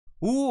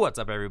What's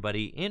up,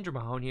 everybody? Andrew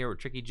Mahone here with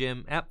Tricky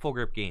Jim at Full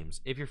Grip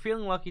Games. If you're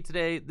feeling lucky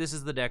today, this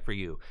is the deck for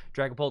you.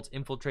 Dragapult's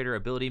Infiltrator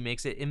ability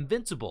makes it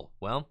invincible.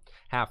 Well,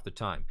 half the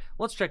time.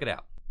 Let's check it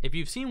out. If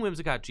you've seen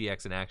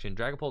Whimsicott-GX in action,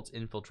 Dragapult's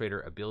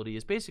Infiltrator ability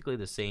is basically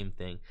the same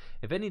thing.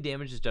 If any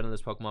damage is done to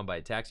this Pokemon by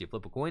attacks, you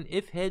flip a coin.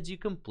 If heads, you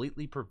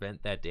completely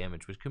prevent that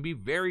damage, which can be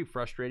very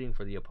frustrating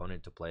for the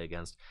opponent to play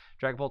against.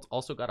 Dragapult's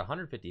also got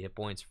 150 hit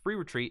points, free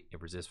retreat,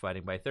 it resists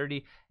fighting by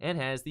 30, and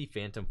has the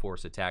Phantom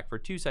Force attack for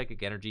 2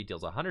 psychic energy,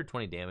 deals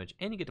 120 damage,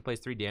 and you get to place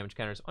 3 damage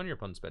counters on your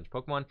opponent's bench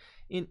Pokemon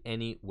in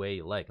any way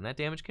you like. And that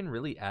damage can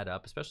really add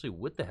up, especially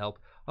with the help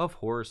of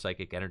Horror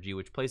Psychic Energy,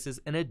 which places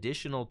an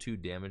additional 2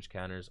 damage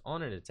counters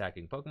on an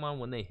attacking Pokemon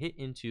when they hit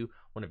into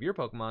one of your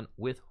Pokemon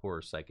with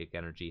Horror Psychic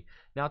Energy.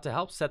 Now, to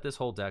help set this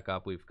whole deck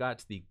up, we've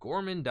got the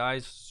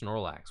Gormandize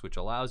Snorlax, which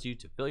allows you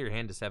to fill your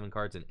hand to 7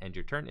 cards and end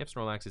your turn if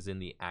Snorlax is in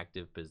the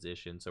active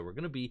position. So we're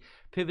going to be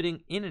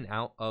pivoting in and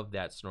out of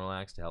that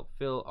Snorlax to help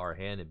fill our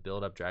hand and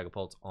build up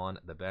Dragapults on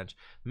the bench.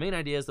 The main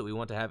idea is that we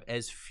want to have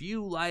as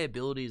few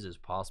liabilities as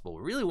possible.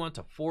 We really want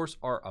to force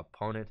our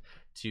opponent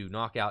to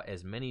knock out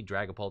as many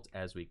Dragapults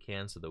as we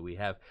can so that we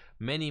have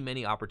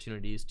many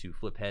opportunities to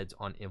flip heads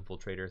on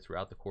Infiltrator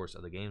throughout the course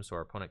of the game, so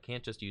our opponent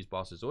can't just use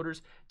Boss's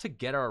Orders to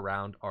get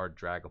around our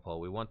Dragapult.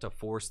 We want to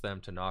force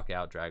them to knock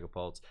out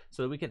Dragapults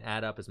so that we can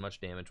add up as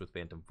much damage with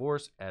Phantom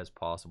Force as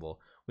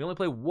possible. We only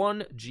play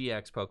one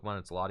GX Pokemon.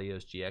 It's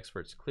Latios-GX for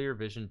its Clear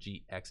Vision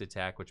GX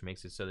attack, which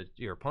makes it so that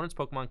your opponent's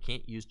Pokemon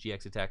can't use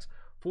GX attacks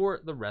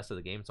for the rest of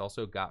the game. It's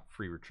also got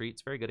free retreat.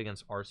 It's very good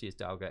against Arceus,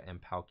 Dialga, and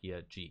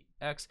Palkia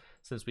GX,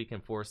 since we can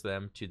force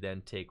them to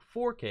then take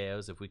 4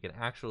 KOs. If we can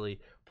actually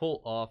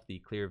pull off the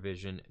Clear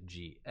Vision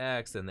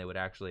GX, then they would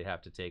actually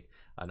have to take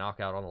a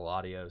knockout on the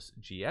Latios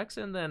GX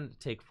and then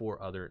take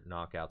 4 other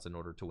knockouts in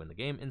order to win the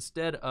game,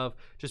 instead of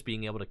just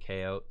being able to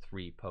KO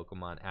 3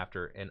 Pokemon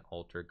after an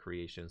altered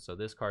creation. So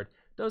this card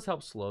does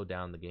help slow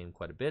down the game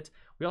quite a bit.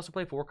 We also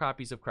play 4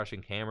 copies of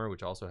Crushing Hammer,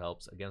 which also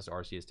helps against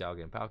Arceus,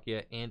 Dialga, and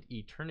Palkia, and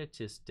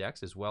Eternatus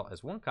decks, as well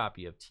as 1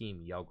 copy of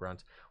Team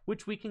Grunt,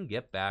 which we can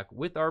get back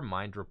with our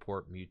Mind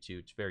Report Mewtwo.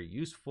 It's very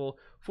useful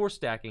for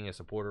stacking a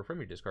supporter from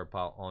your discard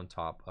pile on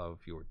top of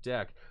your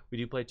deck. We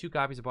do play 2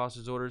 copies of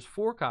Boss's Orders,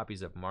 4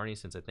 copies of Marnie,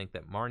 since I think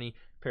that Marnie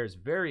pairs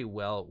very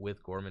well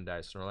with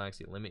Gormandize Snorlax.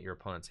 You limit your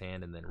opponent's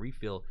hand and then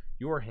refill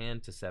your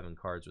hand to 7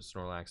 cards with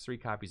Snorlax. 3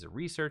 copies of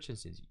Research, and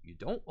since you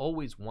don't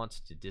always want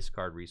to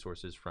discard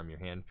resources from your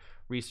hand,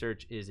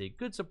 Research is a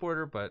good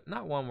supporter, but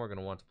not one we're going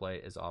to want to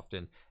play as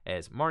often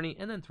as Marnie.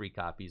 And then 3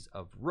 copies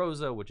of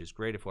Rosa, which is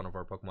great if one of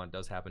our Pokemon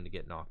does happen to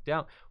get knocked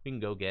out. We can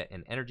go get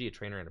an Energy, a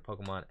Trainer, and a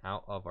Pokemon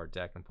out of our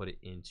deck and put it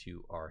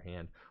into our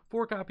hand.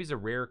 4 copies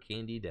of Rare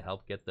Candy to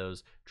help get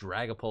those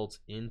Dragapults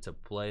into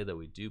play, though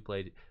we do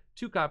play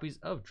 2 copies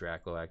of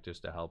Drakloak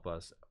just to help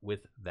us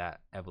with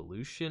that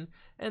evolution,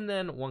 and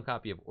then 1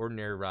 copy of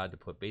Ordinary Rod to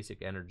put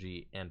basic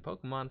energy and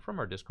Pokemon from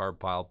our discard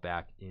pile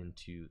back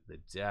into the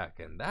deck.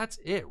 And that's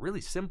it.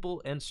 Really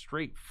simple and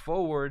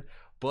straightforward,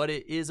 but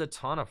it is a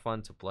ton of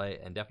fun to play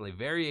and definitely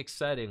very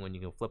exciting when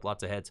you can flip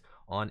lots of heads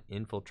on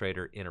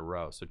Infiltrator in a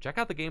row. So check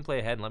out the gameplay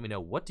ahead and let me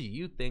know, what do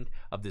you think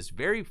of this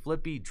very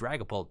flippy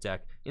Dragapult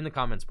deck in the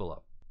comments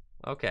below.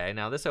 Okay,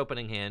 now this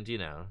opening hand, you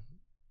know,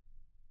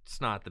 it's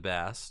not the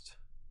best.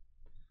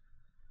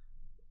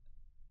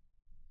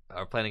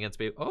 Are playing against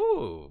Baby.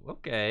 Oh,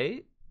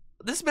 okay.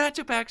 This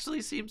matchup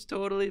actually seems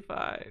totally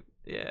fine.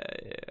 Yeah,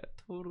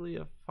 totally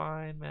a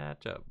fine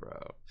matchup, bro.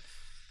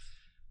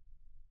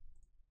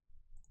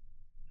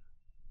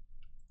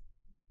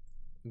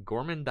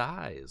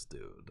 Gormandize,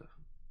 dude.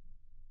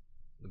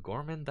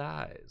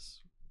 Gormandize.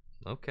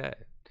 Okay.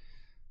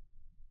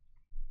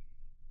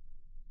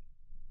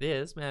 Yeah,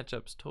 this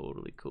matchup's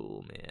totally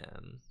cool,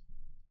 man.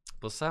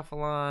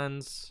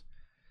 Blacephalons.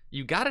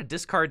 You gotta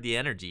discard the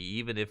energy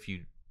even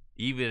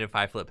if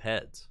I flip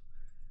heads.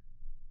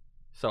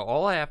 So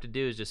all I have to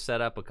do is just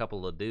set up a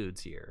couple of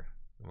dudes here,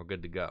 and we're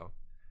good to go.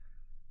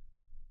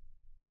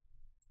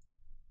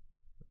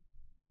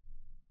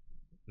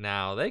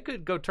 Now, they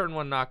could go turn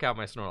 1, knock out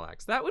my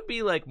Snorlax. That would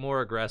be, like,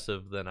 more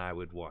aggressive than I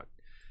would want.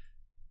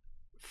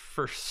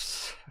 For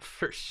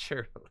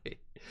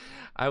surely.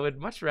 I would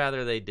much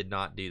rather they did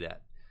not do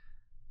that.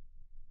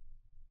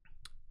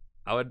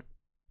 I would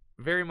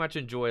very much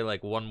enjoy,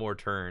 like, 1 more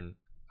turn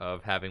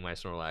of having my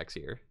Snorlax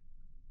here.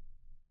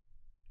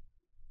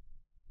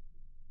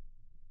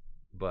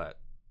 But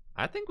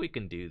I think we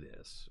can do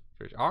this.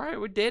 All right,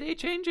 we're dead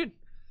changing.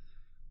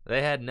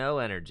 They had no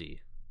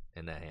energy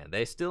in that hand.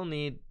 They still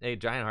need a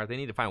Giant Heart. They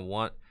need to find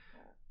 1.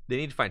 They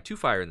need to find 2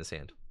 fire in this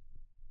hand.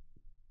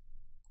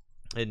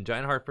 And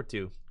Giant Heart for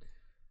 2.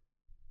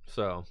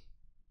 So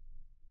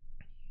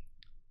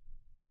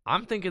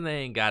I'm thinking they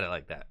ain't got it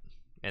like that.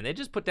 And they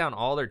just put down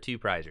all their 2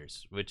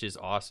 prizers, which is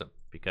awesome,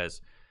 because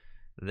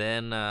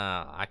then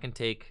I can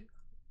take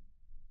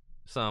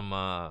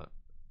some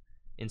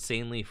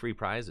insanely free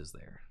prizes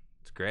there.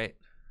 It's great.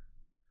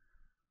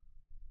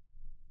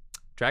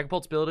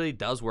 Dragapult's ability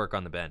does work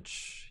on the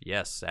bench.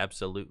 Yes,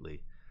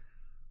 absolutely.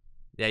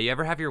 Yeah, you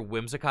ever have your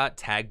Whimsicott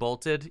tag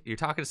bolted? You're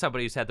talking to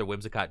somebody who's had their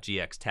Whimsicott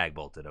GX tag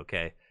bolted,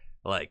 okay?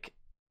 Like,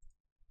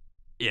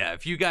 yeah,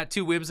 if you got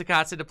two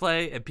Whimsicotts into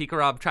play and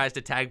Pikarob tries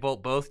to tag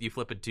bolt both, you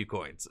flip in 2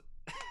 coins.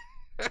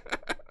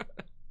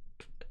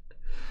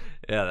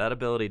 Yeah, that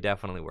ability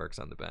definitely works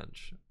on the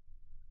bench.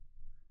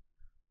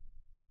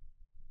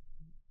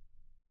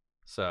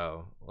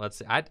 So, let's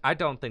see. I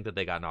don't think that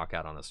they got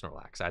knockout on the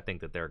Snorlax. I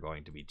think that they're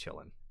going to be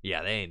chilling.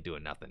 Yeah, they ain't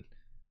doing nothing.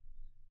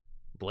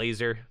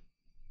 Blazer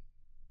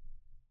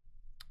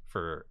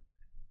for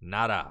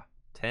nada.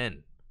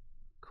 10.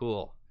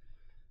 Cool.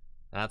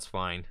 That's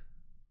fine.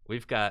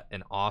 We've got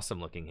an awesome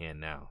looking hand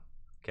now.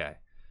 Okay.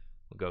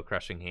 We'll go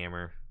Crushing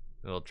Hammer.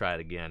 We'll try it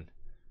again.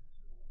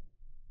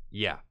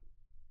 Yeah.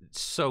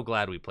 So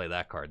glad we play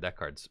that card. That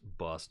card's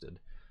busted.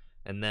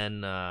 And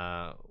then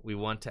we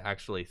want to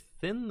actually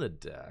thin the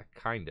deck,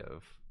 kind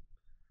of.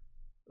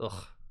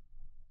 Ugh.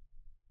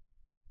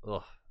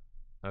 Ugh.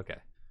 Okay.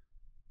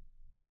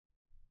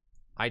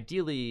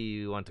 Ideally,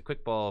 we want to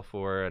Quick Ball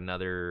for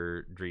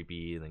another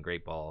Dreepy, and then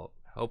Great Ball.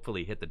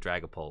 Hopefully hit the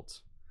Dragapult.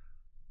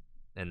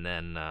 And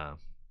then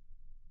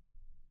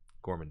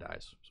Gorman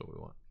dies. That's what we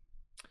want.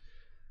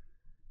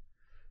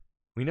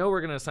 We know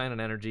we're going to assign an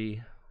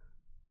energy.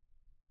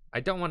 I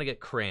don't want to get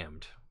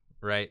crammed,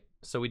 right?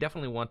 So we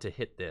definitely want to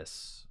hit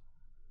this.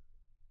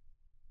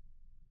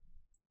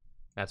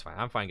 That's fine.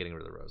 I'm fine getting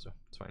rid of the Rosa.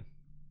 It's fine.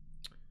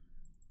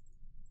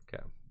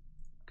 Okay.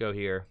 Go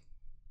here.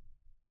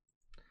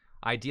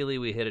 Ideally,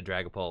 we hit a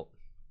Dragapult.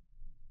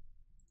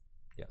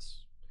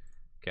 Yes.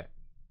 Okay.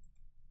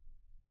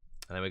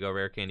 And then we go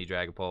Rare Candy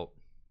Dragapult.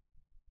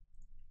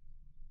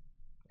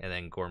 And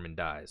then Gorman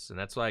dies. And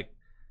that's like,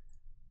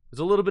 it's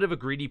a little bit of a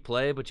greedy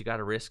play, but you got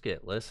to risk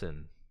it.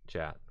 Listen,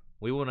 chat.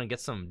 We want to get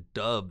some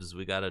dubs.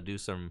 We got to do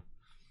some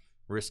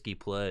risky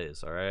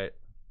plays, all right?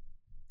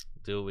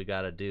 Do what we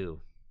got to do.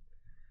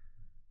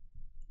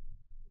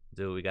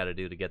 Do what we got to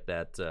do to get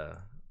that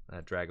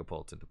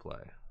Dragapult into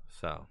play.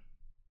 So,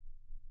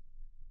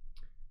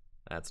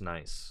 that's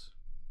nice.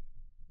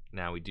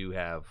 Now we do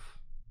have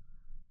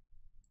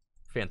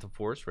Phantom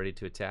Force ready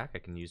to attack. I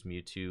can use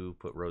Mewtwo,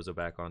 put Rosa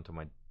back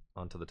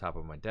onto the top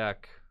of my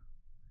deck.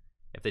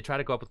 If they try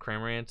to go up with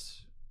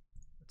Cramorant,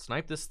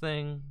 snipe this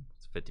thing.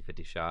 It's a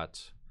 50-50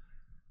 shot.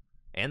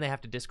 And they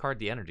have to discard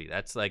the energy.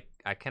 That's like,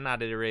 I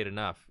cannot iterate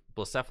enough.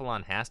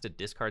 Blacephalon has to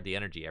discard the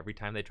energy every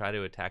time they try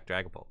to attack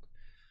Dragapult.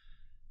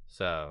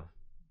 So,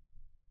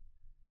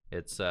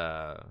 it's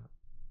kind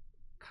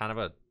of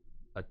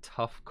a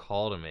tough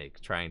call to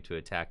make trying to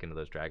attack into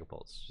those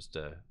Dragapults. Just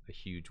a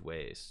huge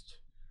waste.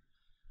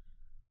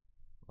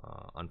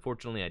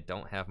 Unfortunately, I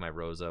don't have my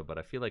Rosa, but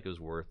I feel like it was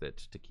worth it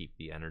to keep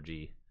the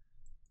energy.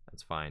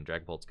 That's fine.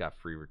 Dragapult's got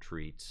free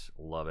retreat.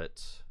 Love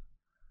it.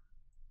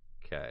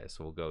 Okay,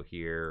 so we'll go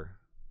here.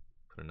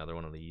 Put another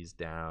one of these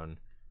down.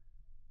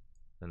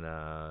 And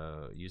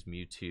use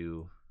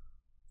Mewtwo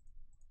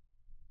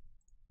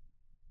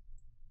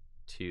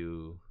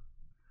to...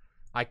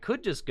 I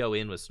could just go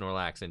in with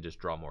Snorlax and just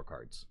draw more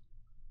cards.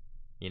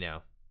 You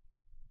know?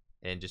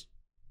 And just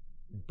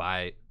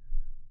buy...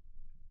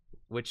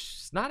 Which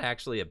is not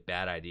actually a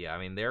bad idea. I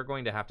mean, they're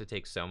going to have to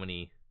take so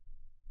many...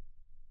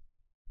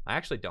 I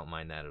actually don't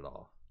mind that at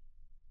all.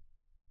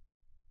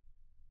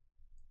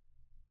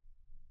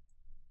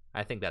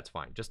 I think that's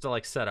fine. Just to,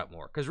 like, set up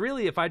more. Because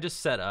really, if I just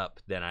set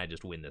up, then I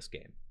just win this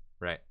game.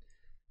 Right?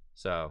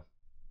 So,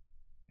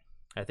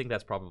 I think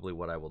that's probably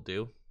what I will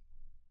do.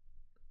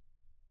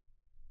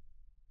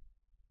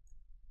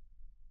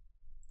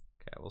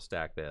 Okay, we'll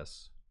stack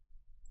this.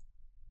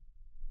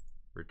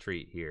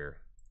 Retreat here.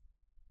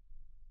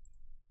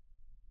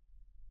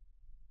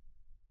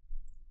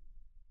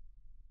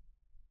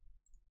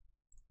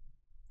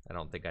 I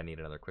don't think I need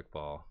another Quick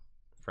Ball,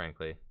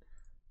 frankly.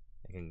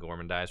 I can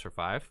Gorman dies for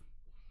 5.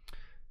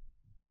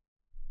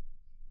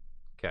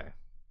 Okay.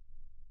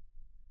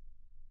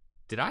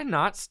 Did I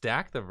not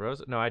stack the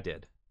Rosa? No, I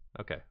did.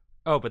 Okay.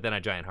 Oh, but then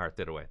I Giant Hearthed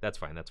it away. That's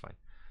fine. That's fine.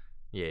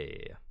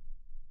 Yeah.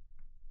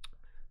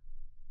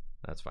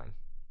 That's fine.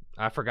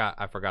 I forgot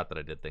that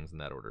I did things in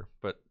that order,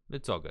 but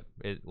it's all good.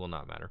 It will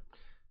not matter.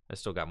 I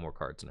still got more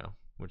cards now,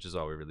 which is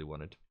all we really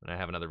wanted. And I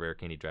have another Rare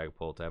Candy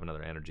Dragapult. I have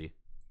another energy.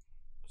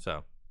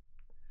 So,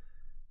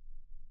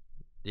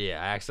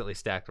 yeah, I accidentally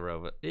stacked the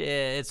Rosa.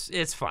 Yeah,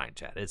 it's fine,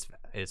 chat. It's fine.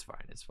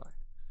 It's fine.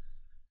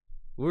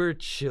 We're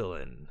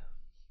chilling.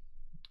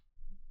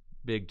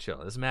 Big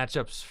chill. This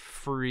matchup's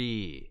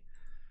free.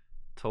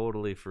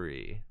 Totally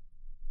free.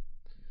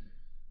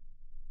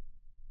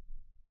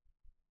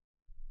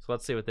 So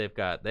let's see what they've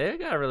got. They've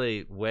got to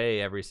really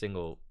weigh every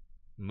single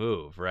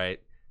move, right?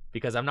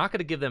 Because I'm not going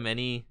to give them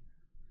any,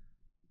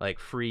 like,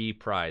 free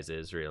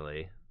prizes,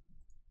 really.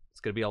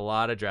 It's going to be a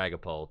lot of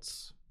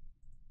Dragapults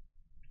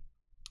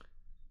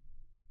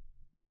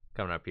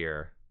coming up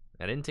here.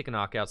 I didn't take a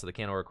knockout, so they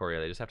can't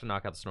Oricorio. They just have to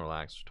knock out the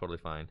Snorlax. Totally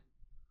fine.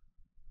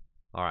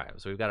 All right,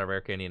 so we've got a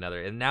Rare Candy,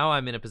 another. And now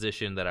I'm in a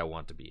position that I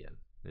want to be in.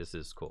 This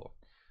is cool.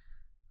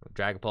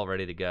 Dragapult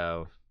ready to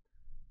go.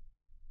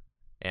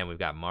 And we've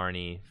got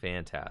Marnie.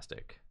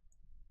 Fantastic.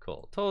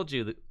 Cool. Told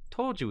you that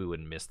Told you we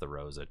wouldn't miss the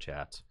Rosa,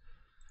 chat.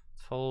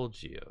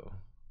 Told you.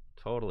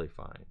 Totally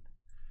fine.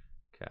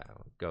 Okay,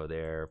 go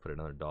there, put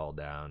another doll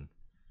down.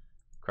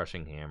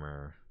 Crushing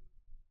Hammer.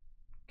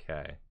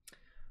 Okay.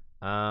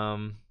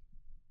 I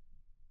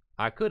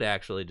could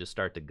actually just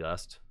start to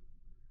Gust.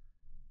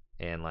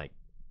 And like,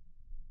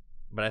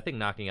 but I think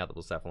knocking out the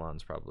Blacephalon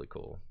is probably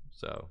cool.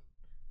 So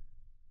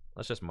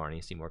let's just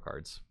Marnie, see more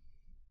cards.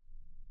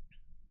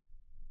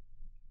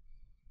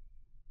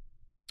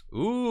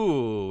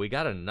 Ooh, we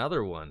got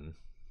another one.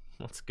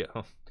 Let's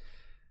go.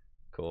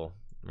 Cool.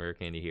 Rare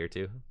candy here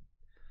too.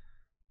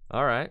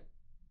 All right.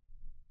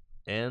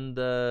 And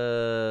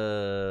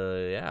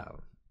yeah.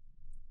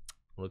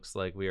 Looks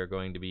like we are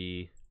going to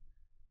be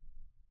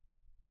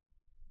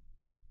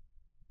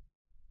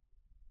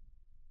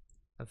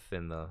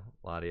thin the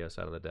Latios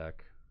out of the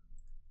deck.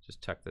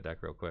 Just check the deck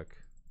real quick.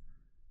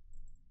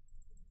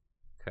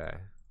 Okay.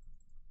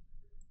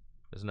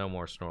 There's no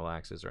more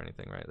Snorlaxes or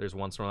anything, right? There's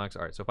one Snorlax.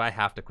 All right, so if I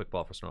have to quick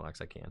ball for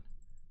Snorlax, I can.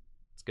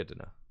 It's good to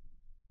know.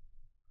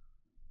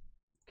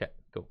 Okay,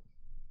 cool.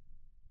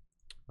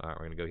 All right,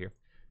 we're going to go here.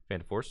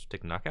 Phantom Force,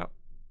 take the knockout.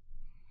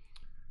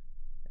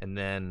 And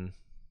then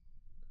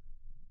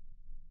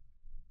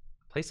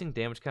placing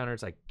damage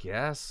counters, I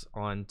guess,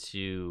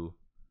 onto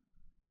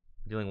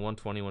dealing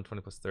 120,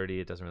 120 plus 30.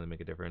 It doesn't really make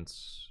a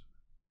difference.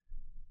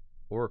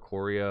 Or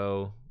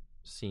Choreo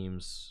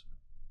seems...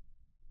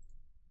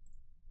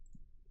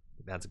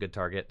 That's a good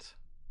target.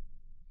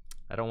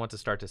 I don't want to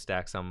start to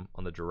stack some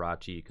on the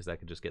Jirachi because that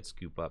could just get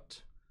scoop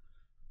upped.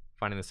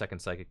 Finding the second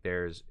Psychic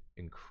there is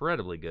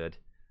incredibly good,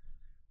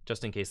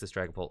 just in case this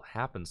Dragapult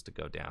happens to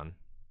go down.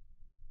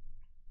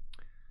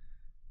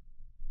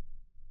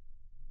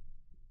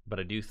 But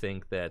I do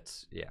think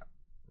that, yeah,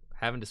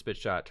 having to spit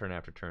shot turn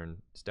after turn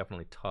is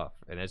definitely tough.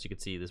 And as you can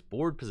see, this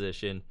board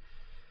position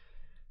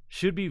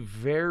should be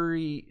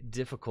very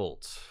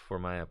difficult for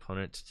my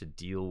opponent to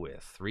deal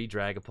with. 3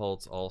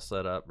 Dragapults all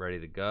set up, ready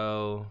to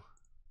go.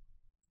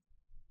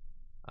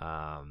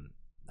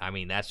 I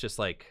mean, that's just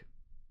like,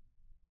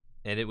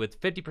 and it with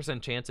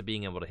 50% chance of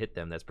being able to hit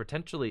them, that's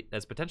potentially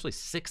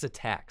 6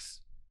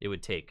 attacks it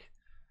would take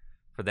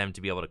for them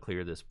to be able to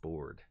clear this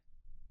board.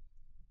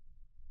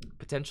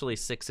 Potentially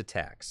 6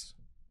 attacks.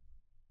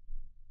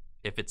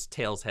 If it's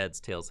tails,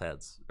 heads,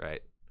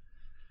 right?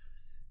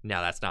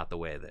 Now, that's not the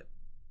way that,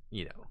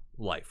 you know,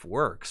 life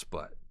works,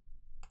 but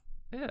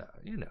yeah,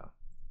 you know,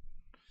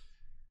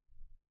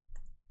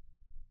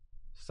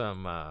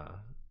 some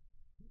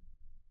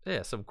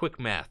quick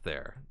math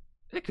there.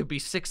 It could be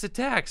 6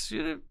 attacks.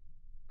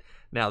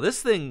 Now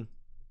this thing,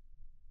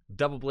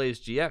 Double Blaze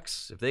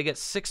GX, if they get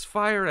 6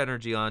 fire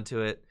energy onto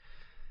it,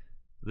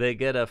 they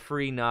get a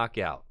free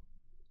knockout.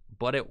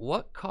 But at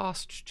what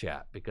cost,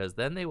 chat? Because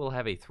then they will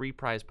have a 3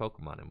 prize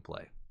Pokemon in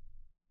play.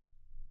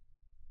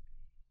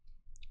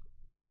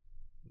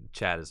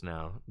 Chat is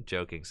now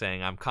joking,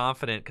 saying, I'm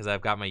confident because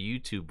I've got my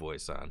YouTube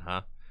voice on,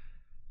 huh?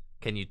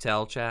 Can you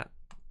tell, chat?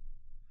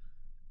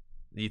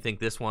 Do you think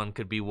this one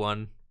could be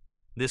one?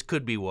 This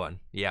could be one.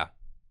 Yeah,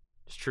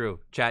 it's true.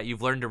 Chat,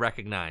 you've learned to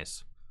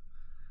recognize.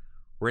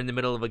 We're in the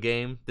middle of a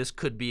game. This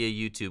could be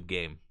a YouTube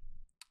game.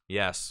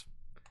 Yes,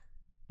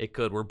 it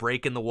could. We're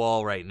breaking the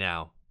wall right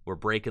now. We're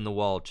breaking the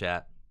wall,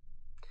 chat.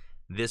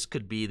 This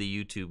could be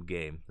the YouTube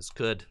game. This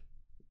could.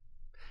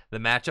 The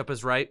matchup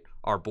is right.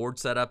 Our board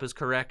setup is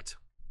correct.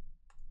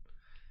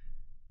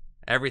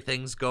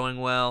 Everything's going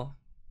well.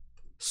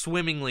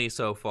 Swimmingly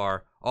so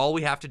far. All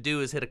we have to do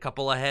is hit a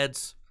couple of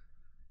heads.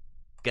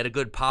 Get a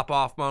good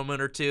pop-off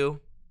moment or two.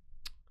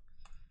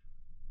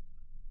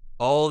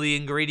 All the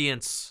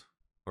ingredients.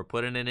 We're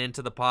putting it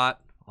into the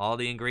pot. All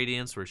the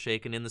ingredients. We're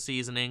shaking in the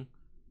seasoning.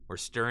 We're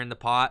stirring the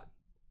pot.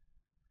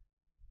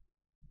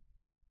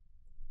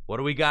 What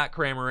do we got,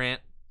 Cramorant?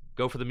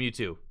 Go for the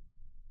Mewtwo.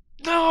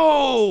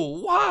 No!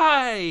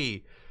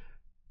 Why?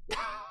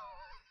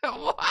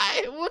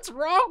 Why? What's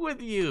wrong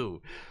with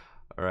you?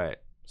 All right,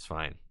 it's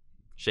fine.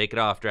 Shake it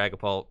off,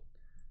 Dragapult.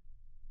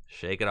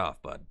 Shake it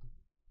off, bud.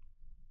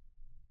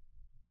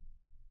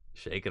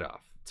 Shake it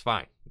off. It's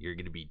fine. You're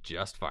going to be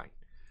just fine.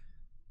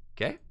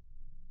 Okay?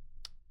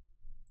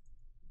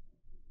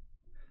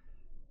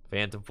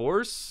 Phantom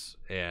Force,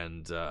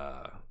 and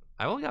I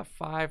only got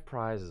 5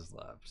 prizes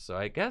left, so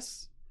I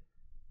guess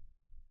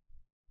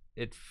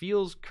it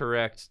feels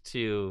correct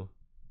to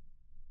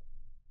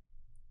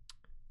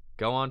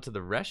go on to the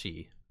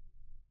Reshi,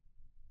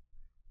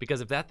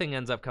 because if that thing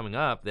ends up coming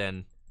up,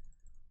 then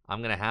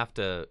I'm going to have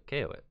to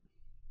KO it,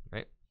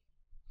 right?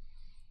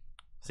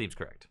 Seems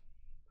correct.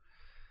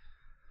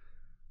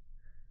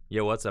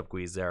 Yo, what's up,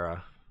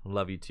 Guizera?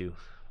 Love you too.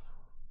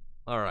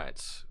 All right.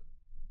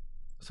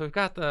 So we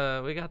got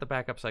the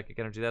backup Psychic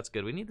Energy. That's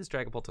good. We need this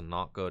Dragapult to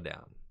not go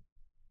down.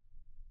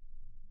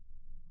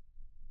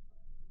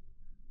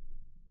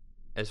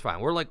 It's fine.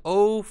 We're like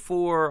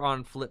 0-4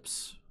 on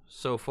flips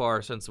so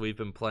far since we've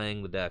been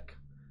playing the deck.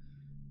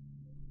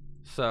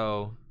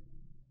 So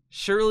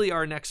surely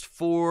our next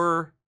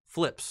 4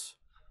 flips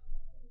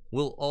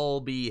will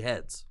all be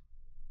heads.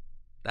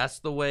 That's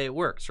the way it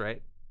works,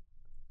 right?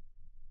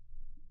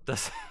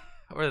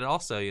 Or it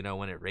also, you know,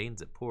 when it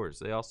rains, it pours.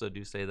 They also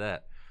do say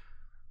that.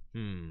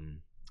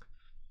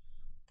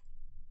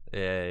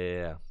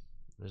 Yeah.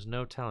 There's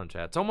no telling,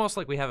 chat. It's almost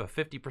like we have a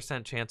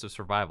 50% chance of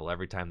survival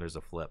every time there's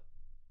a flip.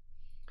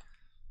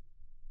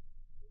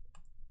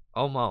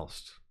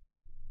 Almost.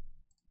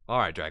 All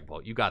right,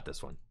 Dragapult, you got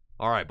this one.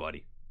 All right,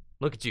 buddy.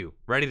 Look at you,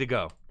 ready to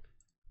go.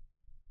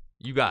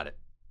 You got it.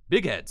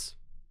 Big heads.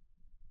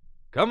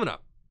 Coming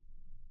up.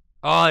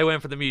 Oh, I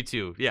went for the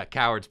Mewtwo. Yeah,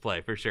 coward's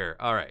play for sure.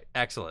 All right,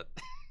 excellent.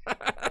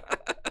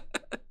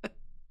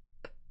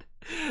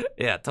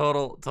 Yeah,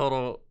 total.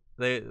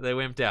 They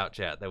wimped out,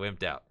 chat. They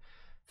wimped out.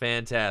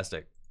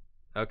 Fantastic.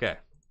 Okay.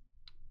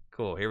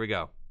 Cool. Here we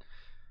go.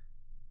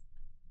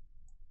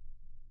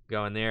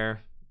 Go in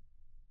there.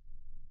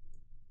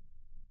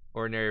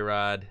 Ordinary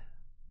Rod.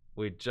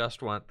 We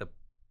just want the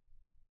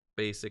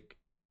basic.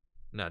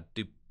 No,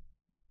 do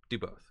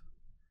both.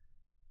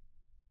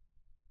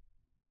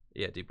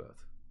 Yeah, do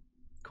both.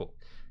 Cool.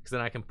 Because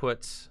then I can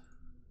put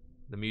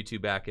the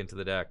Mewtwo back into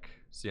the deck.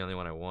 It's the only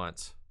one I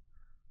want.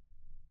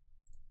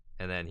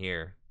 And then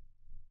here.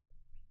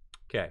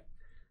 Okay.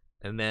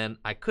 And then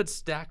I could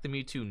stack the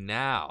Mewtwo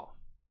now.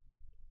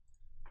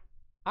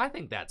 I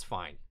think that's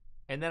fine.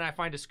 And then I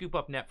find a Scoop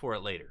Up Net for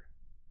it later.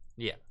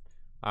 Yeah.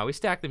 We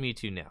stack the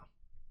Mewtwo now.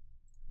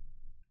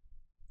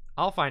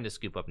 I'll find a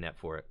Scoop Up Net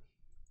for it.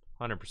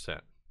 100%.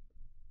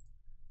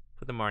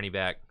 Put the Marnie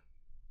back.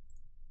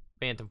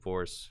 Phantom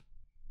Force.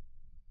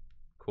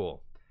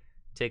 Cool.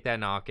 Take that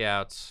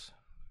knockout.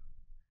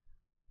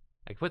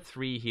 I can put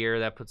 3 here,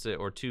 that puts it,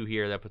 or 2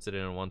 here, that puts it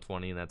in a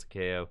 120, and that's a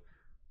KO.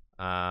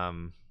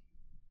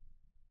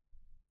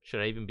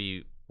 Should I even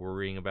be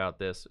worrying about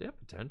this? Yeah,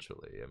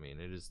 potentially. I mean,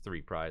 it is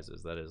 3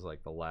 prizes. That is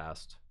like the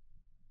last.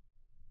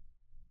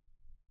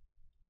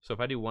 So if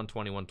I do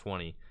 120,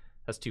 120,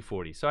 that's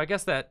 240. So I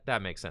guess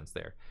that makes sense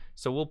there.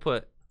 So we'll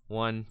put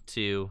 1,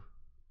 2.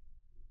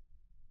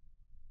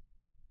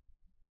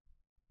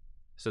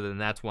 So then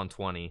that's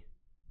 120.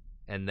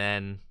 And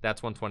then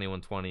that's 120,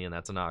 120, and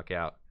that's a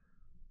knockout.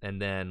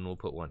 And then we'll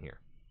put 1 here.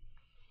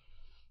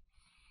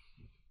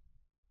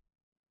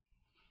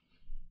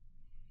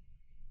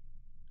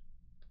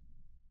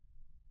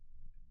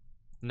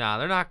 Nah,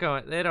 they're not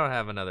going. They don't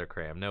have another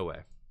cram. No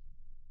way.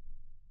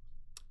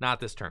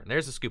 Not this turn.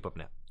 There's a Scoop Up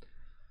Net.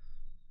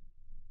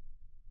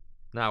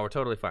 Nah, we're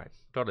totally fine.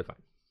 Totally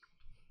fine.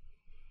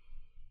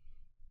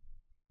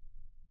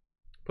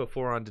 Put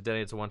 4 on to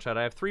Denny. It's a 1-shot.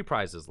 I have 3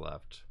 prizes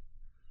left.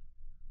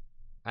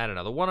 I don't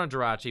know. The one on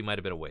Jirachi might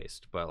have been a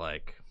waste, but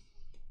like,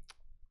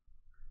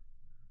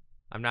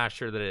 I'm not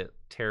sure that it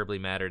terribly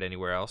mattered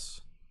anywhere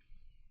else.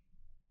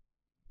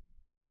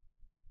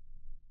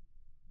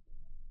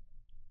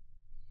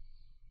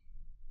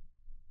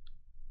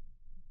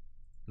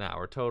 Nah,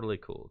 we're totally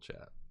cool,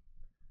 chat.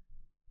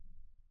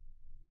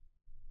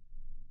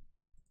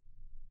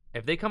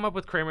 If they come up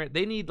with Kramer,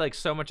 they need like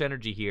so much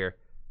energy here.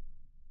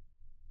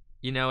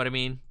 You know what I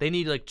mean? They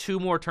need like 2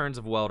 more turns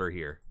of Welder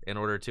here in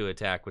order to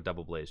attack with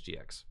Double Blaze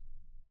GX.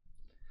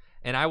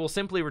 And I will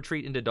simply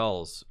retreat into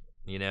Dulls.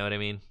 You know what I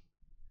mean?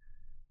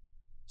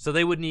 So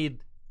they would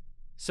need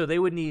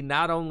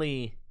not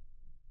only,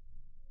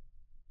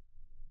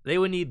 they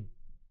would need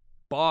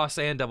Boss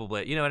and Double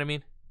Blaze. You know what I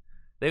mean?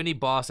 They would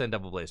need Boss and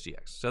Double Blaze GX.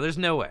 So there's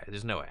no way.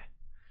 There's no way.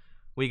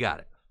 We got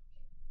it.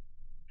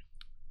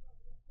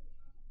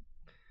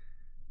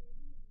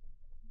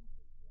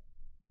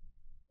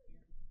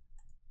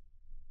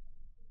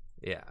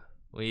 Yeah,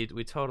 we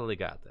totally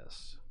got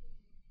this.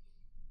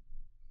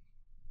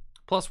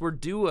 Plus, we're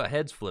due a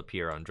heads flip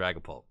here on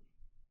Dragapult.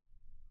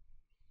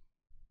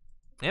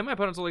 And my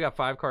opponent's only got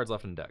 5 cards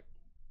left in the deck.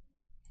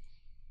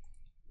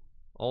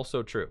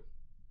 Also true.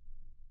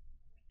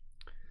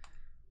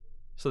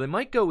 So they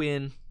might go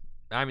in.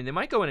 I mean, they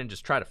might go in and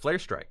just try to Flare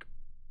Strike.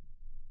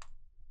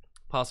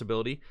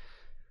 Possibility.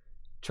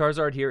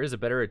 Charizard here is a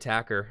better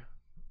attacker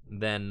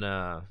than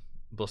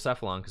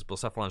Blacephalon, because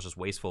Blacephalon's just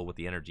wasteful with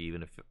the energy,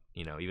 even if,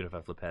 you know, even if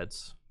I flip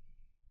heads.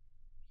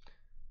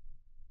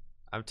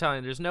 I'm telling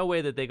you, there's no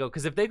way that they go,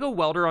 because if they go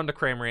Welder onto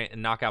Cramorant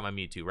and knock out my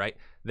Mewtwo, right?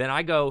 Then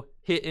I go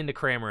hit into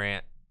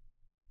Cramorant,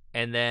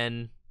 and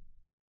then,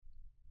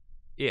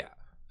 yeah.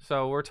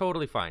 So we're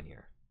totally fine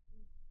here.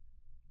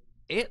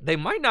 They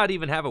might not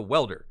even have a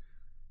Welder,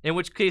 in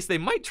which case they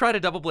might try to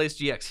Double Blaze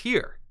GX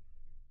here.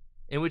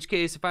 In which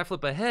case, if I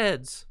flip a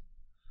heads,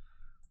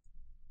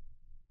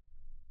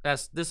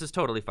 this is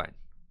totally fine.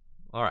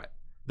 All right.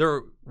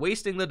 They're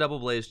wasting the Double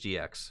Blaze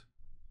GX.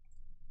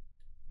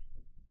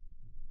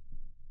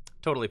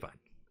 Totally fine.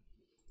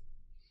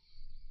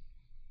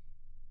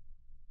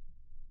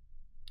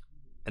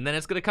 And then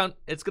it's gonna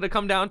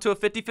come down to a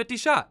 50-50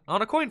 shot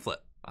on a coin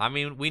flip. I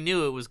mean, we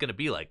knew it was gonna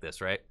be like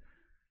this, right?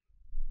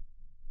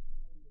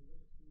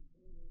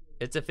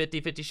 It's a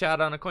 50-50 shot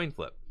on a coin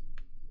flip.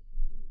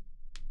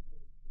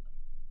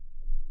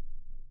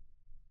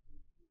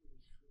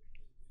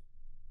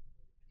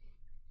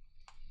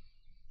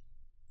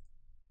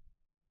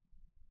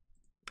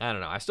 I don't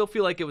know. I still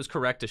feel like it was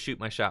correct to shoot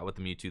my shot with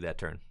the Mewtwo that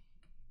turn.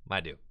 I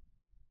do.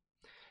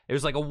 It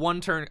was like a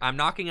 1 turn. I'm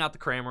knocking out the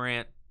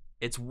Cramorant.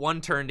 It's one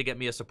turn to get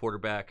me a supporter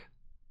back.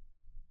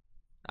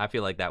 I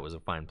feel like that was a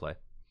fine play.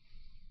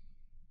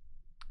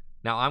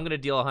 Now I'm going to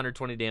deal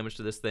 120 damage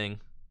to this thing.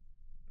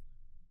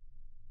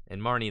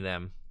 And Marnie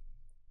them.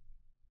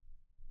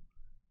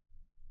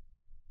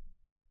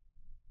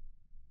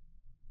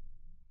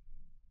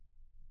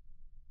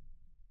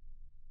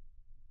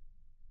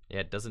 Yeah,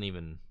 it doesn't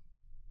even...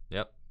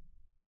 Yep.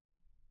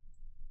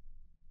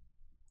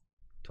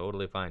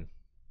 Totally fine.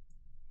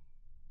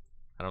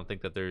 I don't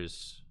think that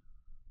there's...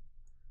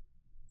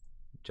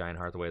 Giant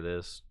Heart the way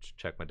this.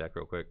 Check my deck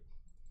real quick.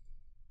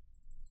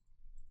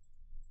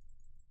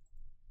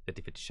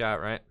 50-50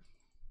 shot, right?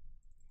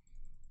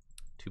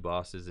 2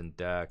 bosses in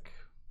deck.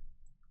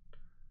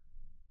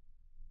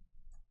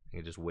 I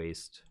can just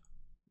waste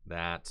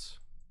that.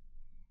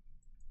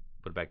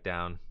 Put it back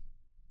down.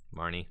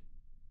 Marnie.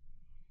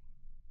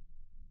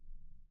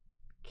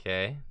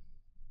 Okay.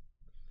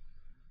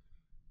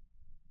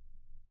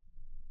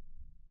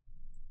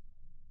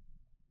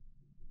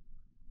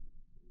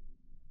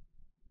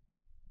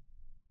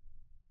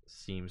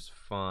 Seems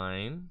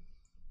fine.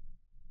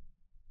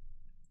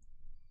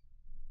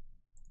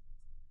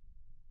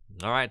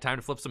 All right, time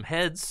to flip some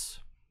heads.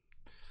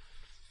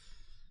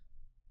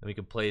 And we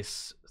can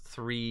place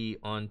 3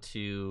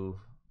 onto,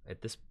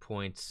 at this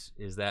point,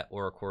 is that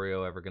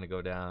Oricorio ever going to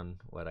go down?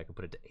 What, I can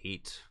put it to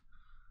 8.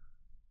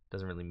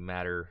 Doesn't really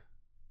matter.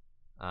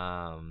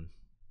 Will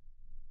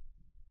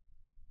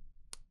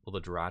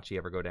the Jirachi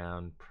ever go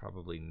down?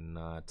 Probably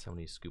not. How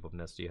many Scoop Up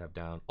Nets do you have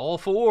down? All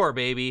 4,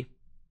 baby.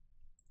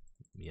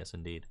 Yes,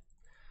 indeed.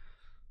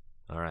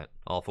 All right,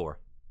 all 4.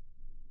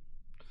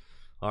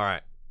 All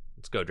right,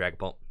 let's go,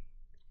 Dragapult.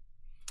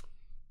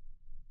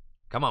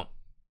 Come on.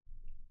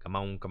 Come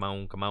on, come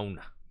on, come on.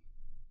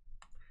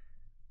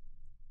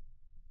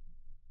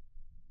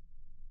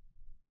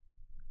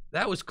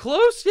 That was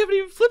close. You haven't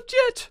even flipped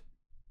yet.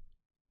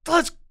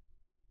 Let's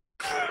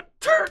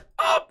turn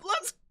up.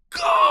 Let's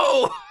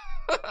go.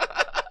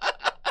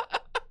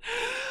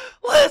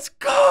 Let's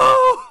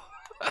go.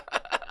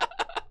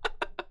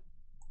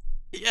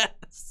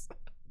 Yes.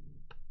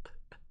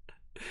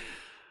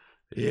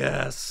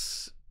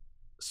 Yes.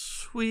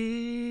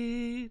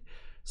 Sweet,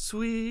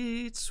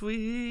 sweet,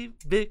 sweet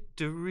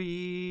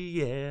victory.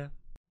 Yeah.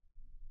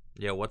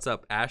 Yeah, what's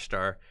up,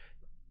 Ashtar?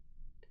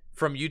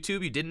 From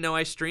YouTube, you didn't know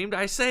I streamed?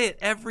 I say it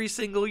every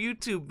single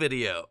YouTube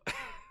video.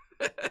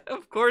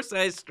 Of course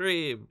I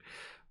stream.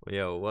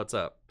 Yo, what's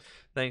up?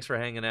 Thanks for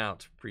hanging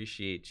out.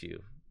 Appreciate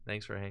you.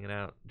 Thanks for hanging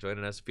out,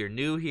 joining us. If you're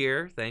new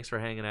here, thanks for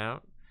hanging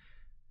out.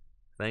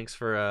 Thanks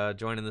for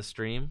joining the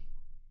stream.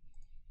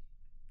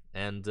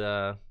 And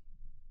I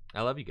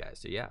love you guys.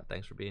 So yeah,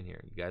 thanks for being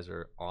here. You guys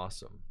are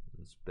awesome.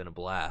 It's been a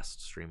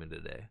blast streaming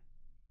today.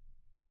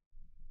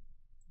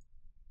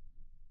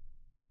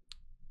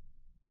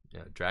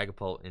 Yeah,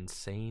 Dragapult,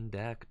 insane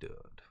deck, dude.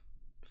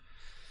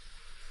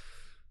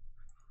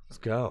 Let's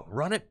go.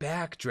 Run it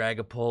back,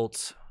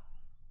 Dragapult.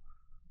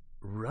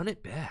 Run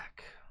it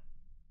back.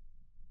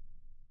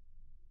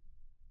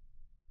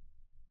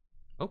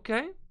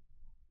 Okay.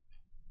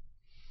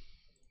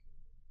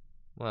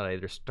 What,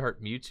 either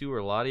start Mewtwo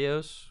or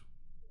Latios?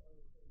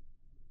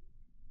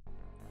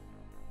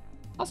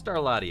 I'll start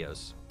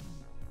Latios.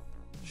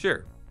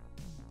 Sure.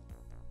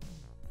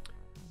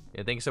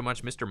 Yeah, thank you so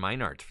much, Mr.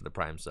 Minart, for the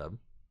Prime sub.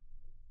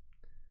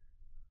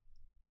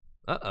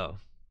 Uh-oh.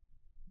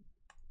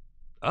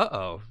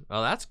 Uh-oh.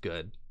 Oh, that's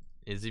good.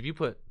 Is if you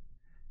put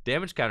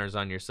damage counters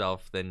on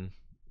yourself, then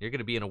you're going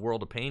to be in a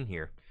world of pain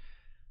here.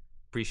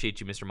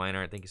 Appreciate you, Mr.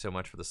 Minart. Thank you so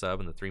much for the sub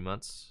and the 3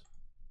 months.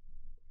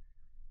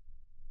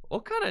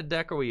 What kind of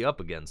deck are we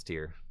up against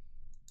here?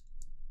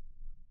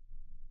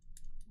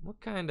 What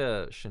kind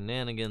of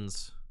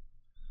shenanigans?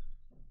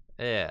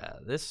 Yeah,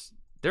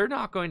 they're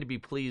not going to be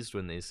pleased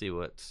when they see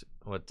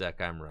what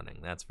deck I'm running,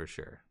 that's for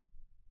sure.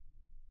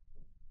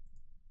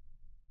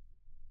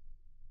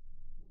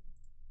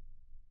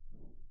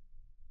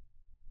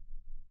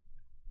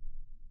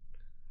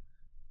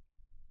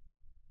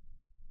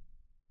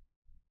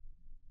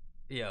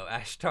 Yo,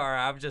 Ashtar,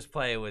 I'm just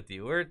playing with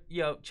you.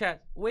 Yo,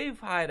 chat, wave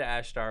hi to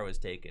Ashtar was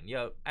taken.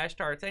 Yo,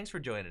 Ashtar, thanks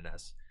for joining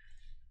us.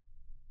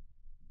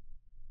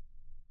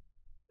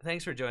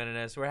 Thanks for joining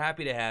us. We're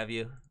happy to have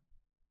you.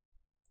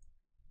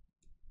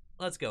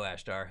 Let's go,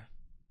 Ashtar.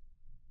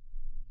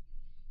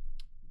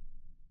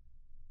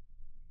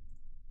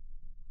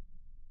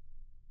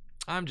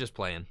 I'm just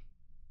playing.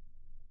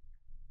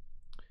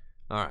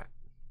 All right.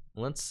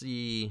 Let's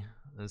see.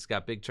 It's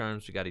got big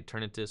charms. We got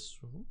Eternatus.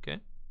 Okay.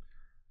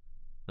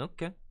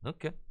 Okay.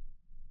 Okay.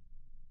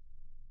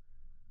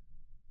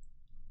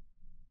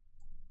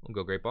 We'll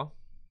go Great Ball.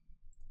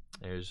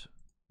 There's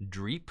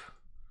Dreep.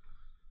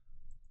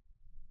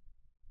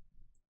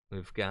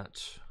 We've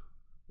got,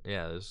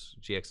 yeah, this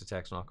GX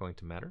attack's not going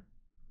to matter.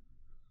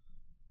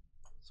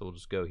 So we'll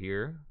just go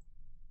here.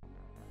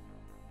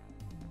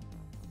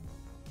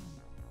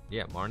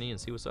 Yeah, Marnie, and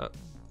see what's up.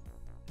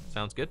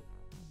 Sounds good.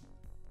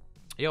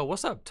 Yo,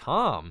 what's up,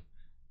 Tom?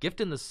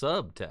 Gifting the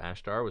sub to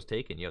Ashtar was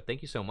taken. Yo,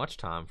 thank you so much,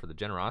 Tom, for the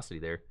generosity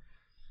there.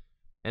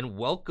 And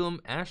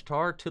welcome,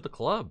 Ashtar, to the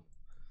club.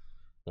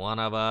 One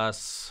of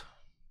us.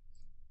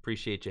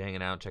 Appreciate you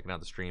hanging out, checking out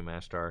the stream,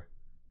 Ashtar.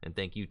 And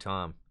thank you,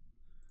 Tom.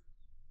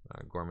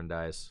 Gorman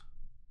dies.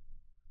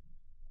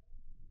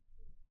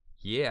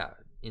 Yeah,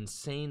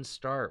 insane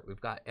start.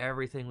 We've got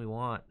everything we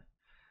want.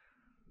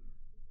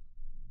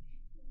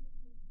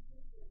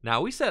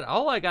 Now, we said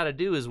all I got to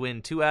do is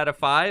win 2 out of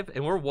 5,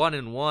 and we're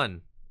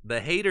 1-1. The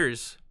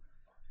haters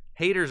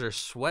are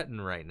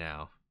sweating right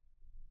now.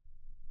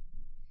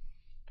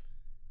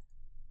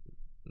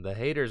 The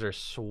haters are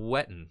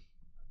sweating.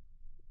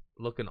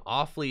 Looking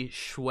awfully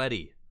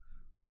sweaty.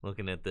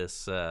 Looking at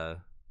this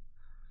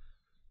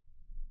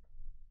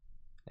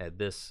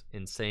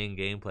insane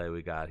gameplay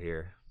we got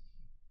here.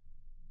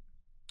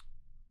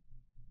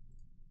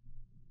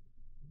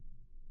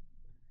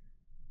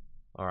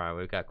 All right,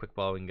 we've got quick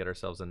ball. We can get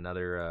ourselves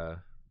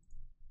another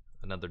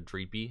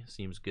Dreepy.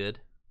 Seems good.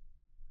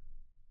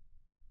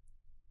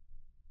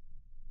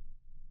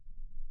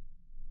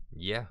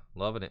 Yeah,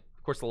 loving it.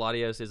 Of course, the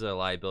Latios is a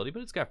liability,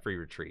 but it's got free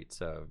retreat,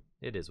 so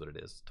it is what it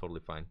is.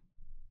 Totally fine.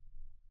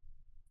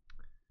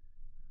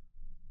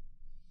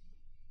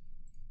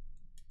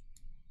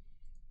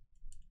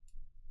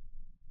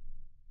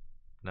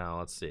 Now,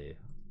 let's see.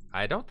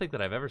 I don't think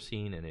that I've ever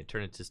seen an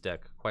Eternatus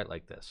deck quite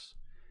like this.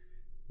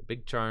 The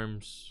big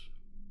charms,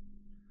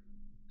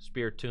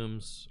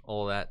 Spiritombs,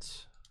 all that.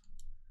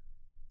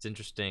 It's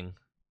interesting.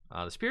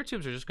 The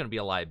Spiritombs are just going to be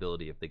a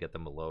liability if they get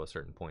them below a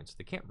certain point, so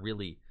they can't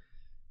really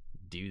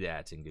do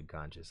that in good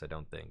conscience, I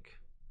don't think.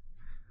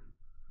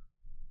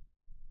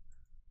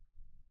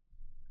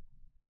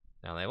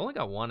 Now, they've only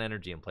got 1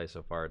 energy in play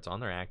so far. It's on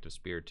their active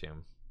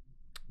Spiritomb.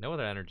 No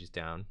other energy's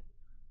down.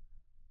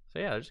 So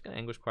yeah, they're just going to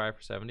Anguish Cry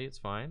for 70. It's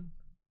fine.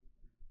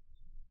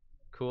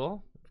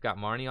 Cool. We've got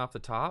Marnie off the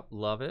top.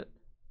 Love it.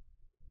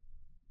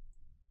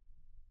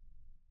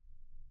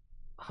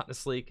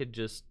 Honestly, could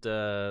just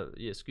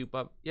yeah, scoop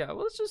up. Yeah,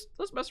 well,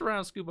 let's mess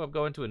around, scoop up,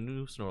 go into a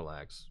new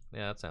Snorlax.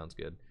 Yeah, that sounds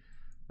good.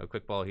 A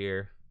quick ball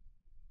here.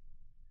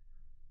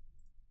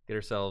 Get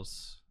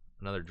ourselves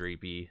another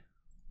Dreepy.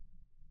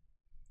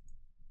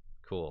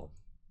 Cool.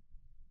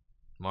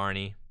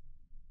 Marnie.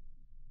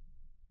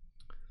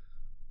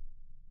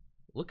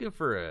 Looking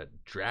for a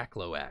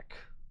Drakloak.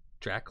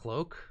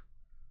 Drakloak?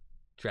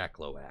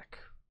 Drakloak.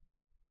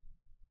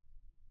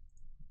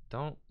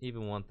 Don't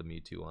even want the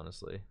Mewtwo,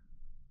 honestly.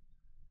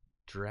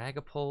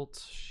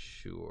 Dragapult?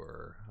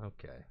 Sure.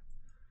 Okay.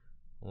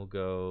 We'll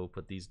go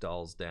put these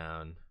dolls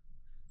down.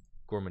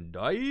 Gorman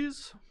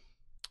dies.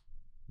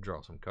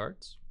 Draw some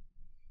cards.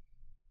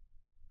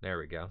 There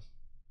we go.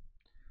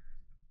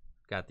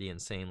 Got the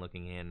insane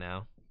looking hand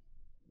now.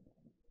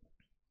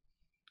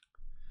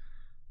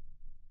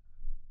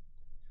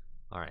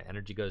 Alright,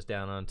 energy goes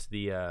down onto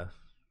the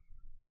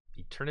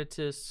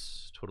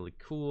Eternatus. Totally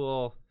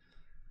cool.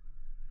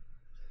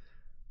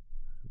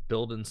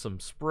 Building some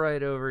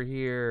Sprite over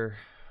here.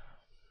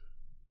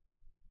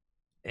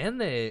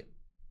 And the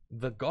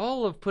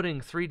gall of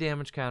putting 3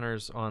 damage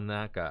counters on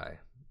that guy.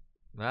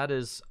 That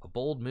is a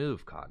bold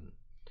move, Cotton.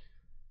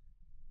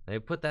 They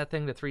put that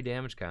thing to 3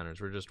 damage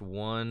counters. We're just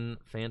 1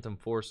 Phantom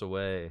Force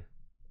away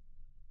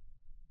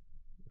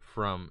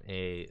from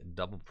a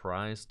double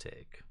prize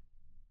take.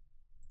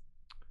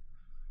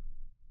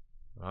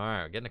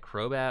 Alright, we're getting a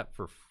Crobat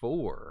for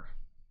 4.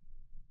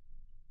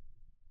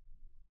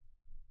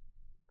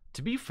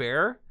 To be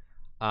fair,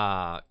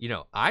 you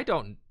know, I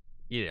don't,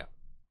 you know,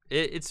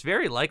 it's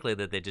very likely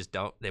that they just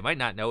don't, they might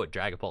not know what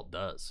Dragapult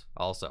does.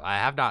 Also, I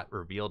have not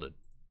revealed it,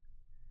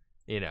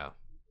 you know,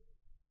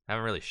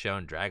 haven't really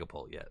shown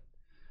Dragapult yet.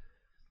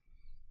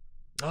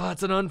 Oh,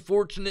 it's an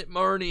unfortunate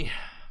Marnie.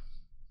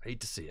 Hate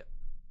to see it.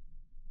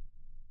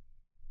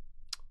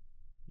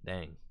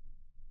 Dang.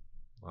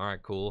 All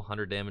right, cool.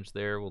 100 damage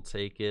there. We'll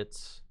take it.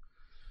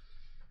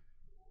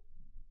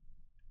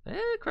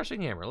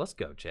 Crushing Hammer. Let's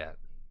go, chat.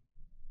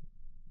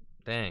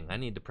 Dang, I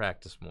need to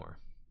practice more.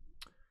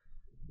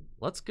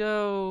 Let's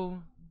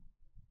go.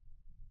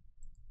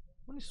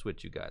 How many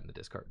switch you got in the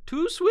discard?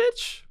 2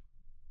 switch?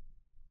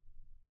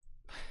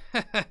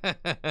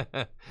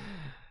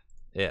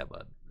 Yeah,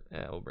 bud.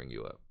 Yeah, we'll bring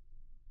you up.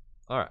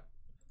 All right.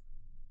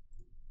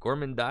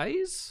 Gorman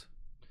dies.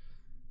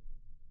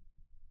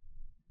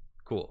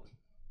 Cool.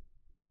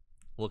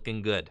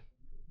 Looking good.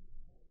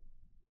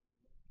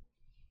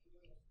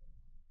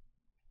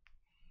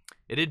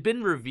 It had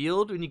been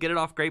revealed when you get it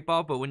off Great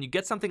Ball, but when you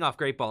get something off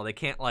Great Ball, they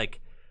can't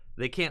like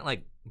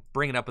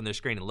bring it up on their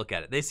screen and look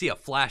at it. They see a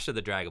flash of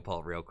the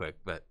Dragapult real quick,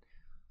 but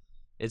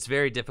it's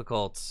very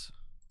difficult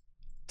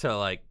to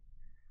like,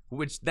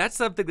 which that's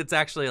something that's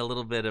actually a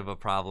little bit of a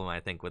problem, I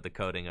think, with the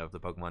coding of the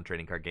Pokemon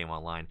trading card game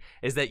online,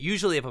 is that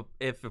usually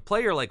if a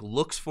player like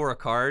looks for a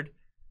card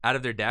out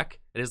of their deck,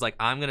 it is like,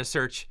 I'm gonna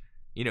search,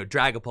 you know,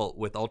 Dragapult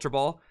with Ultra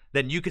Ball,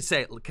 then you could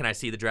say, can I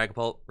see the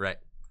Dragapult? Right.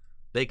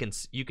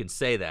 You can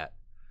say that.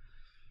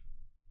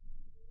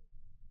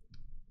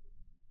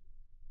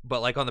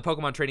 But like on the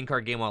Pokemon trading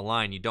card game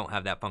online, you don't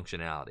have that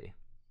functionality.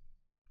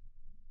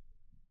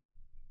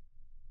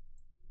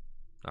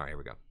 All right, here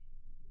we go.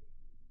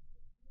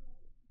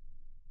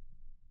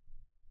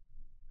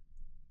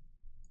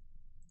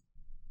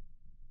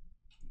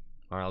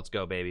 All right, let's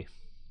go, baby.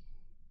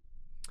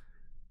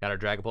 Got our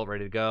Dragapult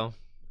ready to go.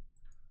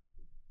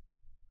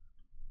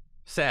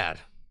 Sad.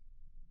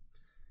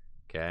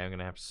 Okay, I'm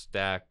gonna have to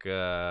stack what,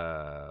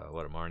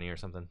 a Marnie or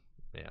something.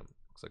 Yeah,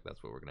 looks like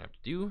that's what we're gonna have to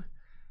do.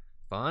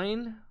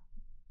 Fine.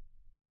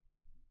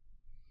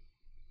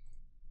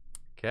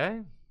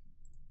 Okay.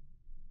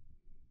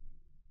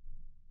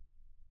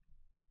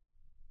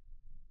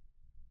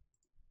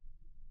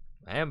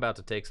 I am about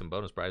to take some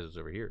bonus prizes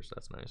over here, so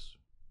that's nice.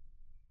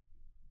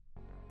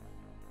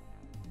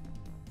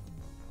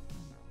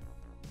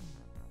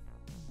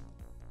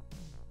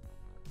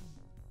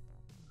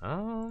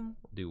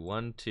 Do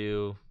 1,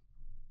 2,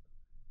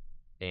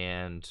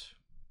 and do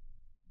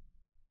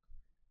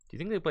you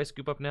think they play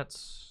Scoop Up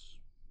Nets?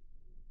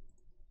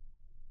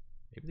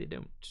 Maybe they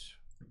don't.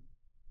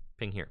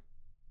 Ping here.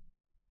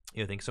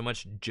 Yeah, thanks so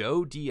much,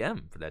 Joe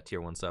DM, for that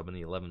tier 1 sub in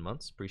the 11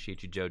 months.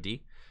 Appreciate you, Joe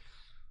D.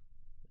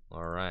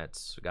 All right,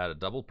 so got a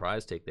double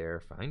prize take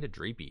there. Find a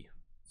Dreepy.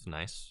 It's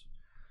nice.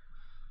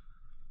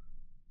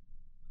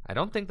 I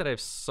don't think that I've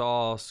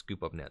saw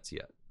Scoop Up Nets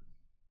yet.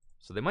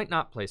 So they might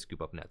not play Scoop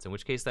Up Nets, in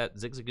which case that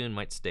Zigzagoon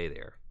might stay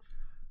there,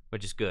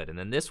 which is good. And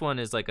then this one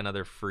is like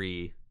another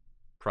free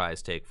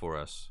prize take for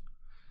us.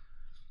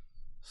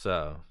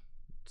 So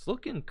it's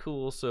looking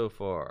cool so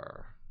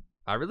far.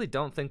 I really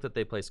don't think that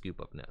they play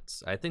Scoop Up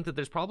Nets. I think that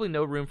there's probably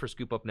no room for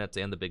Scoop Up Nets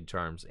and the Big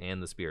Charms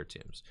and the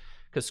Spiritombs,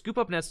 because Scoop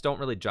Up Nets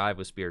don't really jive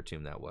with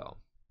Spiritomb that well.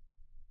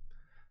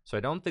 So I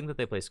don't think that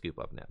they play Scoop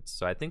Up Nets.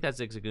 So I think that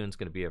Zigzagoon's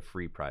going to be a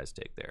free prize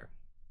take there.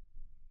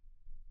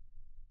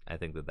 I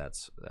think that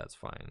that's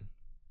fine.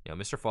 You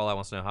know, Mr. Fallout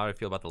wants to know how I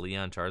feel about the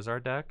Leon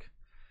Charizard deck.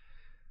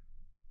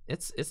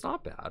 It's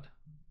not bad.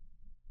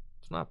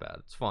 It's not bad.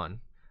 It's fun.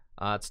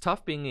 It's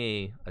tough being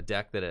a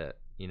deck that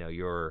you know,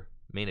 your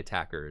main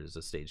attacker is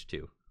a stage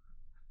 2.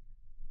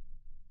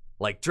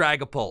 Like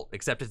Dragapult,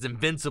 except it's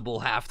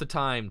invincible half the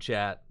time,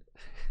 chat.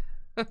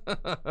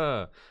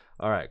 All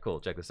right, cool.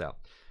 Check this out.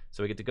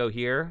 So we get to go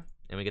here,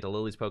 and we get to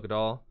Lillie's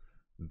Pokédoll,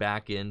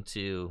 back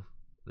into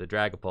the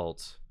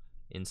Dragapult.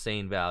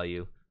 Insane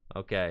value.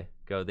 Okay,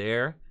 go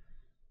there,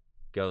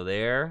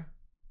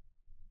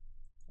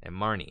 and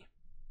Marnie.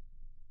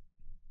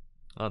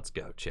 Let's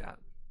go, chat.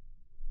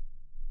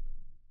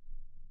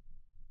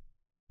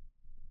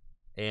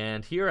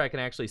 And here I can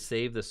actually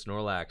save the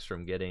Snorlax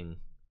from getting...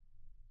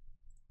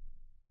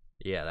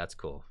 Yeah, that's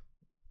cool.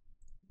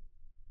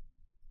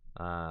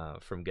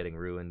 From getting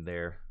ruined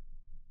there.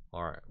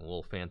 Alright, a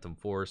little Phantom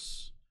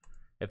Force.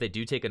 If they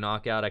do take a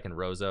knockout, I can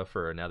Rosa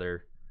for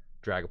another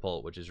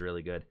Dragapult, which is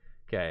really good.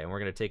 Okay, and we're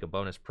going to take a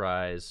bonus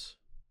prize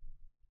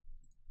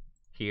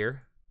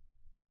here.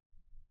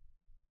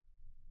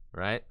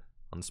 Right?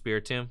 On the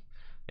Spiritomb.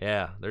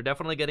 Yeah, they're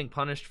definitely getting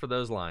punished for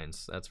those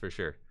lines. That's for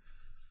sure.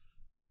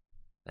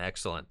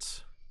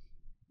 Excellent.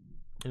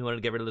 We wanted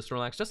to get rid of the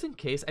Snorlax just in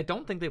case. I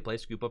don't think they play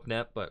Scoop Up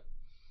Net, but,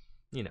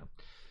 you know,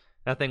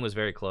 that thing was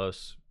very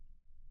close.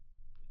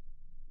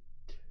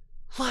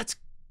 Let's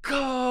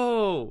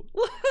go!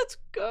 Let's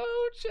go,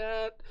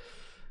 chat!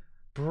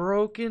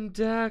 Broken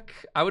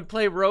deck. I would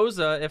play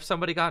Rosa if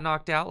somebody got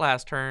knocked out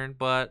last turn,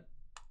 but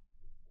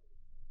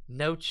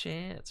no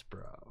chance,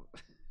 bro.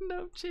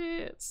 No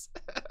chance.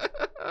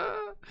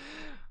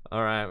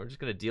 All right, we're just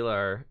going to deal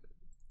our...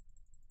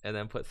 And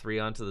then put 3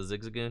 onto the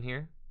Zigzagoon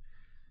here.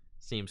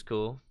 Seems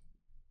cool.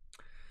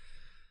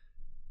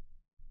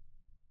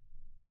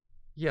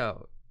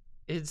 Yo,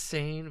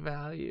 insane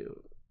value.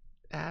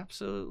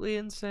 Absolutely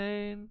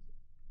insane.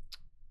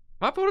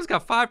 My opponent's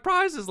got 5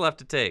 prizes left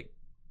to take.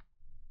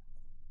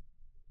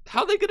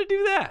 How are they going to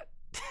do that?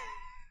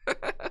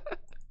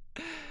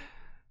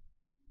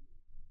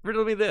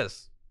 Riddle me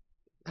this.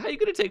 How are you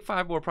going to take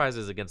 5 more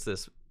prizes against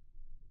this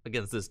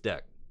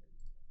deck?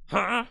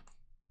 Huh?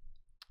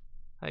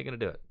 How are you going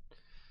to do it?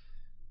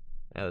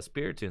 Yeah, the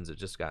Spiritombs have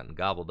just gotten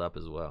gobbled up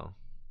as well.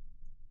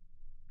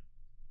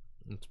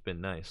 It's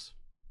been nice.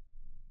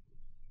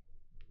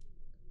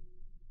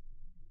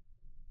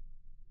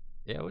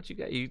 Yeah, what you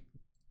got?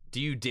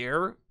 Do you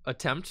dare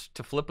attempt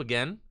to flip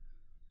again?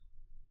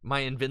 My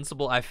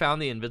invincible... I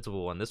found the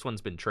invincible one. This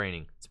one's been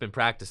training. It's been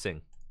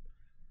practicing.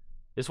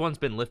 This one's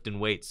been lifting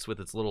weights with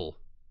its little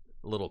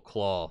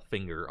claw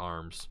finger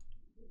arms.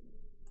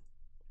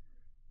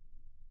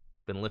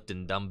 Been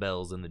lifting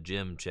dumbbells in the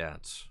gym,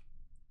 chats.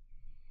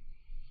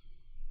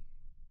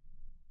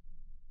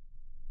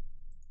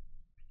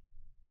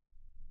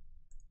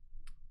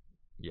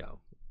 Yo,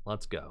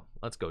 let's go.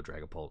 Let's go,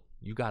 Dragapult.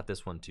 You got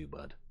this one too,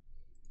 bud.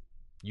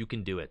 You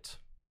can do it.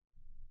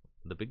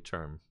 The big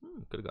charm.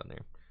 Could have gotten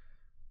there.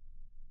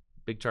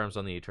 Big charm's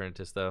on the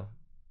Eternatus, though.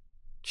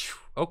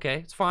 Okay,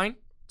 it's fine.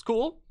 It's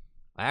cool.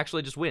 I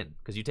actually just win,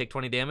 because you take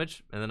 20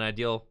 damage, and then I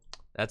deal...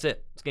 That's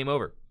it. It's game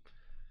over.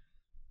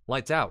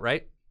 Lights out,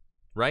 right?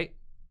 Right?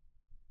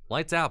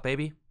 Lights out,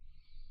 baby.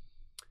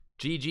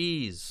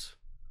 GG's.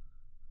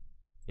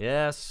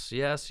 Yes,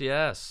 yes,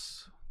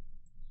 yes.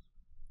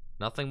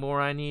 Nothing more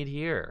I need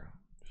here.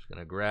 Just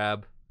gonna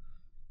grab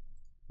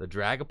the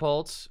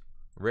Dragapults,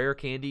 rare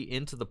candy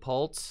into the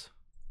Pults,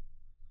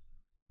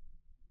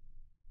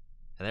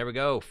 And there we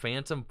go,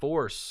 Phantom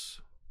Force.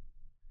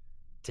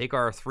 Take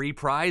our 3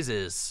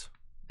 prizes.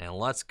 And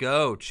let's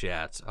go,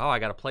 chat. Oh, I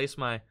got to place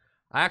my...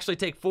 I actually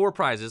take 4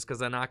 prizes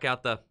because I knock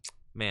out the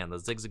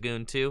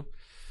Zigzagoon too.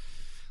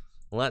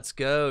 Let's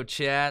go,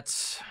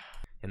 chat.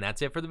 And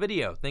that's it for the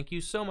video. Thank you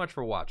so much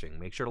for watching.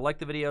 Make sure to like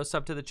the video,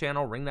 sub to the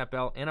channel, ring that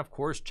bell, and of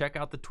course, check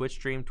out the Twitch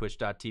stream,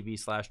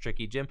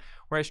 twitch.tv/TrickyJim,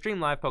 where I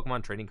stream live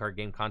Pokemon trading card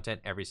game content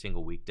every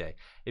single weekday.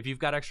 If you've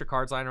got extra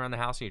cards lying around the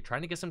house and you're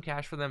trying to get some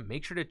cash for them,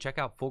 make sure to check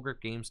out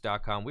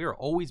FullGripGames.com. We are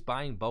always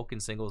buying bulk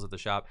and singles at the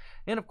shop,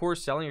 and of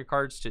course, selling your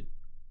cards to...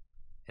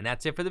 And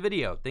that's it for the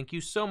video. Thank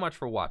you so much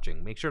for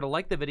watching. Make sure to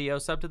like the video,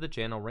 sub to the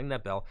channel, ring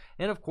that bell,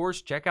 and of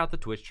course, check out the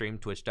Twitch stream,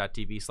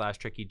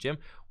 twitch.tv/TrickyJim,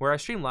 where I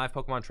stream live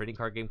Pokemon trading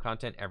card game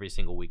content every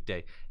single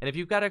weekday. And if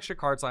you've got extra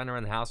cards lying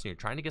around the house and you're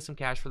trying to get some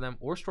cash for them,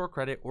 or store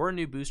credit, or a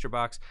new booster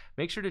box,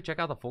 make sure to check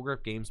out the Full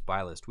Grip Games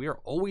buy list. We are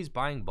always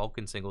buying bulk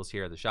and singles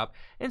here at the shop,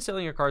 and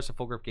selling your cards to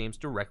Full Grip Games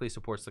directly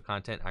supports the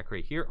content I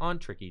create here on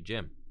Tricky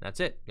Jim.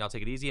 That's it. Y'all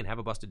take it easy and have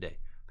a busted day.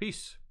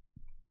 Peace.